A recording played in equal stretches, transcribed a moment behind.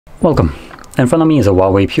Welcome. In front of me is a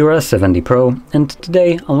HUAWEI Pura 70 Pro, and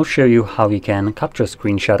today I will show you how you can capture a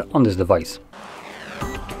screenshot on this device.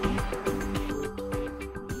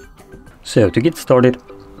 So to get started,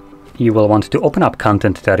 you will want to open up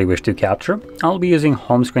content that you wish to capture. I'll be using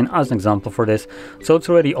home screen as an example for this, so it's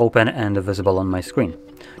already open and visible on my screen.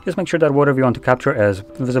 Just make sure that whatever you want to capture is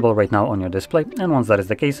visible right now on your display, and once that is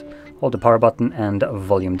the case, hold the power button and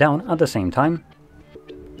volume down at the same time.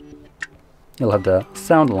 You'll have the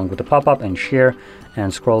sound along with the pop-up and share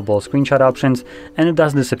and scrollable screenshot options, and it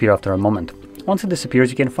does disappear after a moment. Once it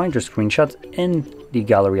disappears, you can find your screenshots in the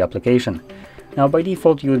gallery application. Now by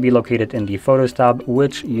default you would be located in the Photos tab,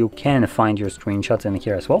 which you can find your screenshots in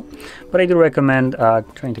here as well, but I do recommend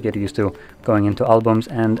trying to get used to going into Albums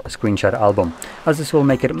and Screenshot Album, as this will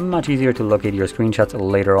make it much easier to locate your screenshots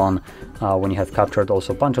later on when you have captured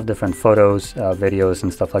also a bunch of different photos, videos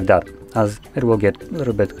and stuff like that, as it will get a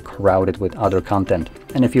little bit crowded with other content.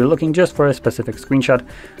 And if you're looking just for a specific screenshot,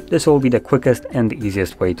 this will be the quickest and the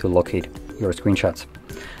easiest way to locate your screenshots.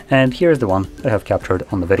 And here's the one that I have captured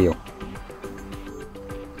on the video.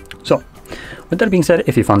 So, with that being said,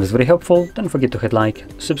 if you found this very helpful, don't forget to hit like,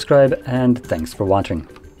 subscribe, and thanks for watching.